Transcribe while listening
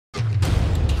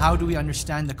How do we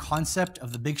understand the concept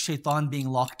of the big shaitan being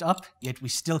locked up, yet we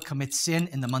still commit sin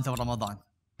in the month of Ramadan?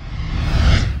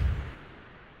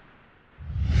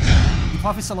 The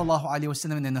Prophet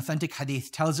ﷺ in an authentic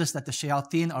hadith tells us that the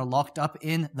shayateen are locked up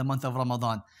in the month of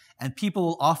Ramadan. And people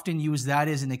will often use that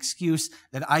as an excuse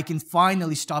that I can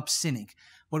finally stop sinning.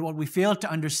 But what we fail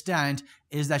to understand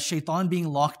is that shaitan being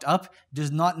locked up does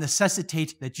not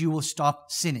necessitate that you will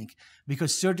stop sinning.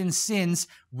 Because certain sins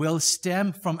will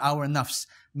stem from our nafs,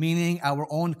 meaning our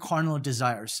own carnal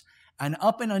desires. And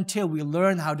up and until we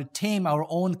learn how to tame our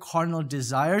own carnal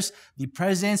desires, the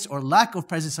presence or lack of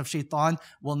presence of shaitan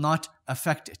will not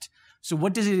affect it. So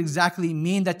what does it exactly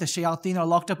mean that the shayateen are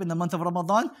locked up in the month of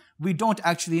Ramadan? We don't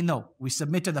actually know. We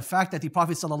submit to the fact that the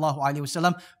Prophet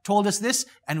ﷺ told us this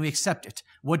and we accept it.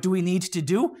 What do we need to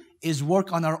do is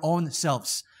work on our own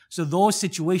selves. So those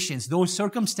situations, those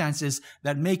circumstances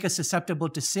that make us susceptible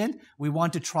to sin, we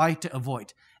want to try to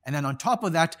avoid. And then on top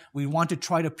of that, we want to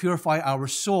try to purify our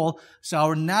soul. So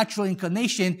our natural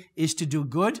inclination is to do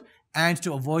good and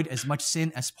to avoid as much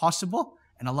sin as possible.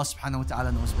 And Allah subhanahu wa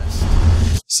ta'ala knows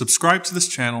best. Subscribe to this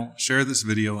channel, share this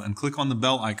video, and click on the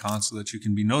bell icon so that you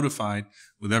can be notified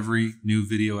with every new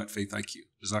video at FaithIQ.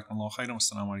 Jazakumullahu khairan.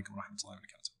 Wassalamu alaikum wa rahmatullahi wa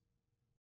barakatuh.